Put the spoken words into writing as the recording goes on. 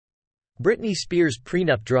Britney Spears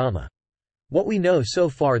prenup drama. What we know so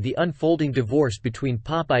far: the unfolding divorce between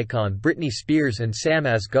pop icon Britney Spears and Sam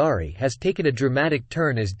Asghari has taken a dramatic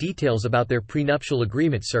turn as details about their prenuptial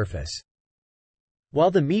agreement surface.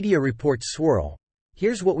 While the media reports swirl,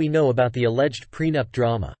 here's what we know about the alleged prenup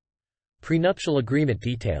drama. Prenuptial agreement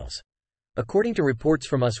details. According to reports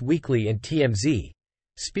from Us Weekly and TMZ,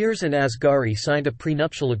 Spears and Asghari signed a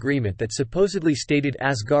prenuptial agreement that supposedly stated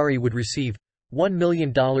Asghari would receive $1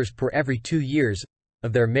 million per every 2 years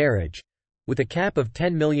of their marriage, with a cap of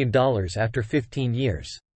 $10 million after 15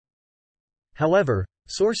 years. However,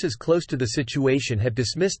 sources close to the situation have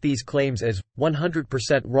dismissed these claims as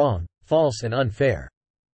 100% wrong, false and unfair.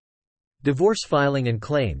 Divorce filing and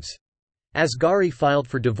claims. Asghari filed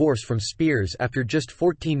for divorce from Spears after just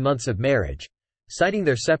 14 months of marriage, citing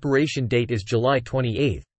their separation date as July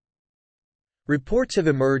 28. Reports have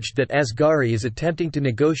emerged that Asghari is attempting to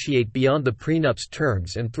negotiate beyond the prenup's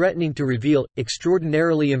terms and threatening to reveal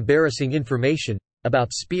extraordinarily embarrassing information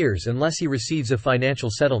about Spears unless he receives a financial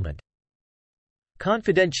settlement.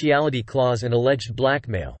 Confidentiality clause and alleged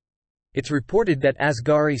blackmail. It's reported that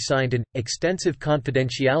Asghari signed an extensive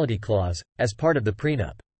confidentiality clause as part of the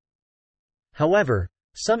prenup. However,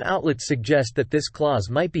 some outlets suggest that this clause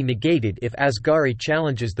might be negated if Asghari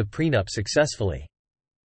challenges the prenup successfully.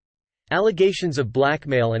 Allegations of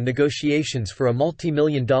blackmail and negotiations for a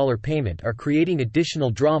multi-million-dollar payment are creating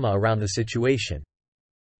additional drama around the situation.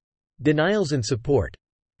 Denials and support.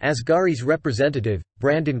 Asghari's representative,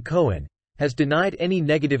 Brandon Cohen, has denied any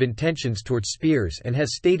negative intentions towards Spears and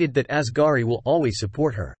has stated that Asghari will always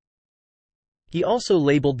support her. He also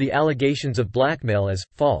labeled the allegations of blackmail as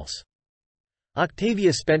false.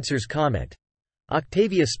 Octavia Spencer's comment.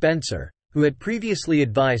 Octavia Spencer, who had previously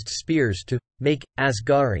advised Spears to make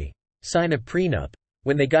Asghari sign a prenup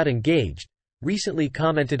when they got engaged, recently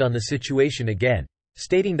commented on the situation again,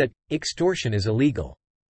 stating that extortion is illegal.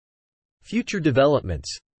 Future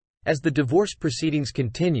developments. As the divorce proceedings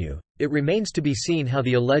continue, it remains to be seen how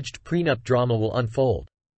the alleged prenup drama will unfold.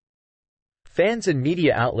 Fans and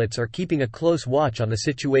media outlets are keeping a close watch on the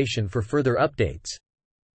situation for further updates.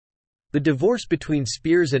 The divorce between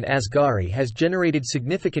Spears and Asghari has generated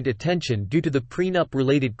significant attention due to the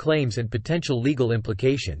prenup-related claims and potential legal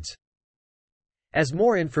implications. As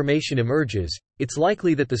more information emerges, it's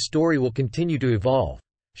likely that the story will continue to evolve,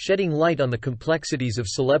 shedding light on the complexities of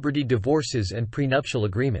celebrity divorces and prenuptial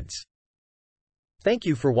agreements. Thank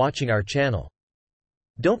you for watching our channel.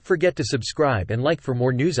 Don't forget to subscribe and like for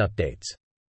more news updates.